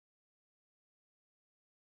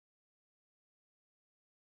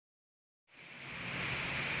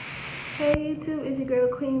Hey YouTube, it's your girl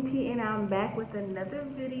Queen P and I'm back with another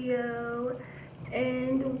video,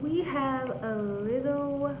 and we have a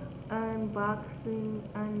little unboxing,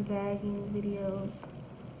 unbagging video,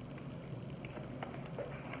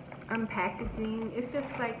 unpackaging. It's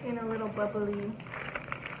just like in a little bubbly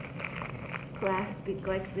plastic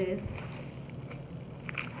like this.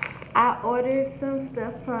 I ordered some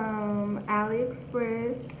stuff from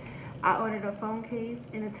Aliexpress. I ordered a phone case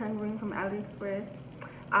and a tongue ring from Aliexpress.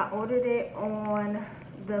 I ordered it on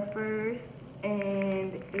the 1st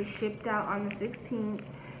and it shipped out on the 16th,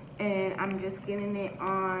 and I'm just getting it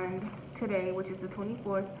on today, which is the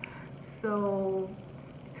 24th. So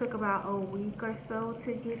it took about a week or so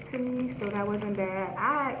to get to me, so that wasn't bad.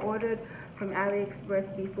 I had ordered from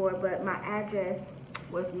AliExpress before, but my address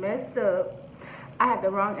was messed up. I had the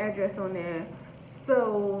wrong address on there,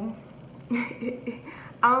 so I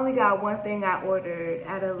only got one thing I ordered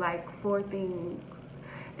out of like 4 things.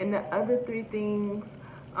 And the other 3 things,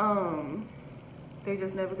 they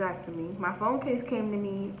just never got to me. My phone case came to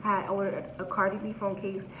me. I ordered a Cardi B phone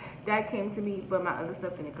case. That came to me, but my other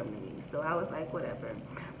stuff didn't come to me. So I was like, whatever.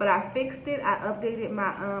 But I fixed it. I updated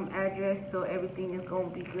my address, so everything is going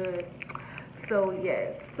to be good. So,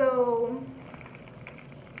 yes. So,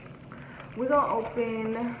 we're going to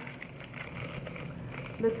open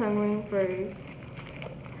the tongue ring first.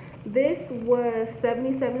 This was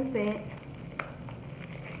 77 cents.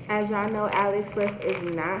 As y'all know, AliExpress is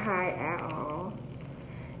not high at all.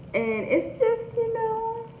 And it's just, you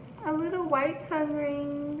know, a little white tongue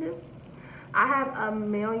ring. I have a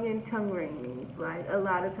million tongue rings, like a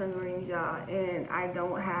lot of tongue rings, y'all. And I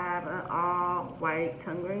don't have an all white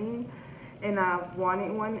tongue ring. And I've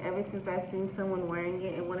wanted one ever since I seen someone wearing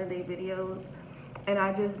it in one of their videos. And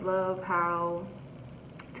I just love how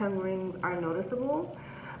tongue rings are noticeable,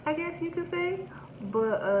 I guess you could say.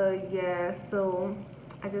 But yeah, so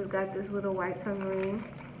I just got this little white tongue ring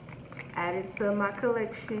added to my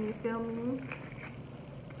collection, you feel me?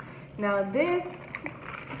 Now this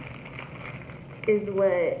is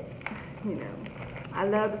what, you know, I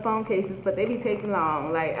love the phone cases, but they be taking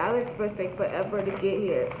long. Like AliExpress take forever to get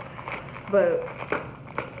here. But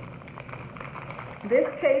this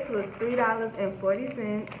case was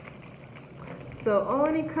 $3.40. So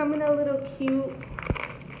on it coming a little cute,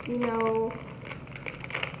 you know,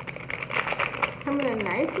 come in a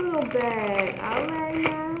nice little bag. Alright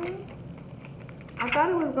now. I thought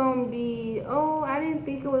it was gonna be, I didn't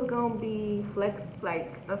think it was gonna be like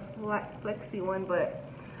a flexy one, but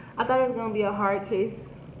I thought it was gonna be a hard case.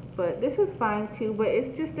 But this was fine too. But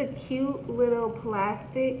it's just a cute little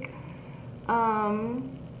plastic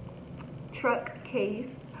truck case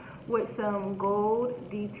with some gold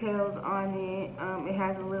details on it. It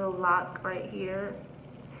has a little lock right here.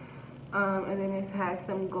 And then it has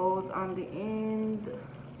some golds on the end,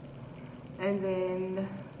 and then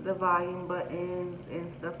the volume buttons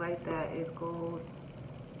and stuff like that is gold.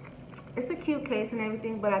 It's a cute case and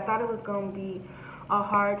everything, but I thought it was going to be a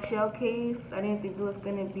hard shell case. I didn't think it was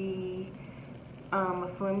going to be a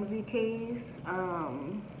flimsy case.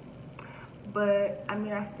 But I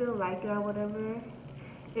mean, I still like it or whatever.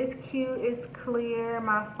 It's cute, it's clear.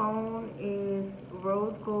 My phone is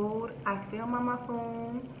rose gold. I film on my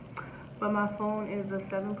phone, but my phone is a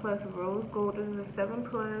 7 Plus rose gold. This is a 7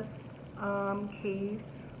 Plus case.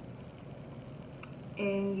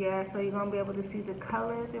 And yeah, so you're gonna be able to see the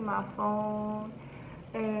colors in my phone.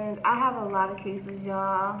 And I have a lot of cases,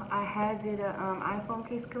 y'all. I did a iPhone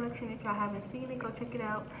case collection. If y'all haven't seen it, go check it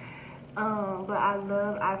out. But I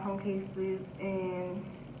love iPhone cases, and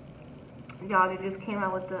y'all, they just came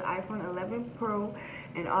out with the iPhone 11 Pro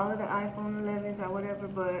and all of the iPhone 11s or whatever.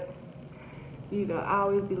 But you know, I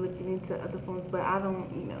always be looking into other phones, but I don't,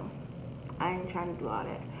 you know, I ain't trying to do all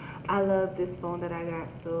that. I love this phone that I got,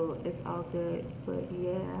 so it's all good. But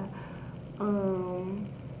yeah,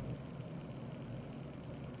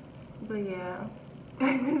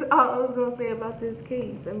 that's all I was gonna say about this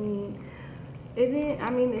case. I mean,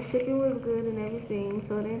 the shipping was good and everything,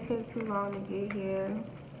 so it didn't take too long to get here.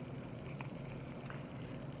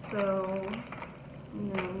 So, you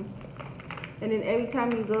know, and then every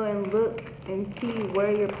time you go and look and see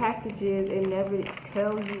where your package is, it never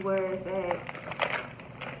tells you where it's at.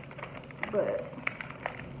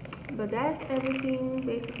 But that's everything.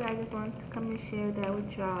 Basically, I just wanted to come and share that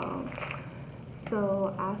with y'all.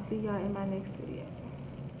 So I'll see y'all in my next video.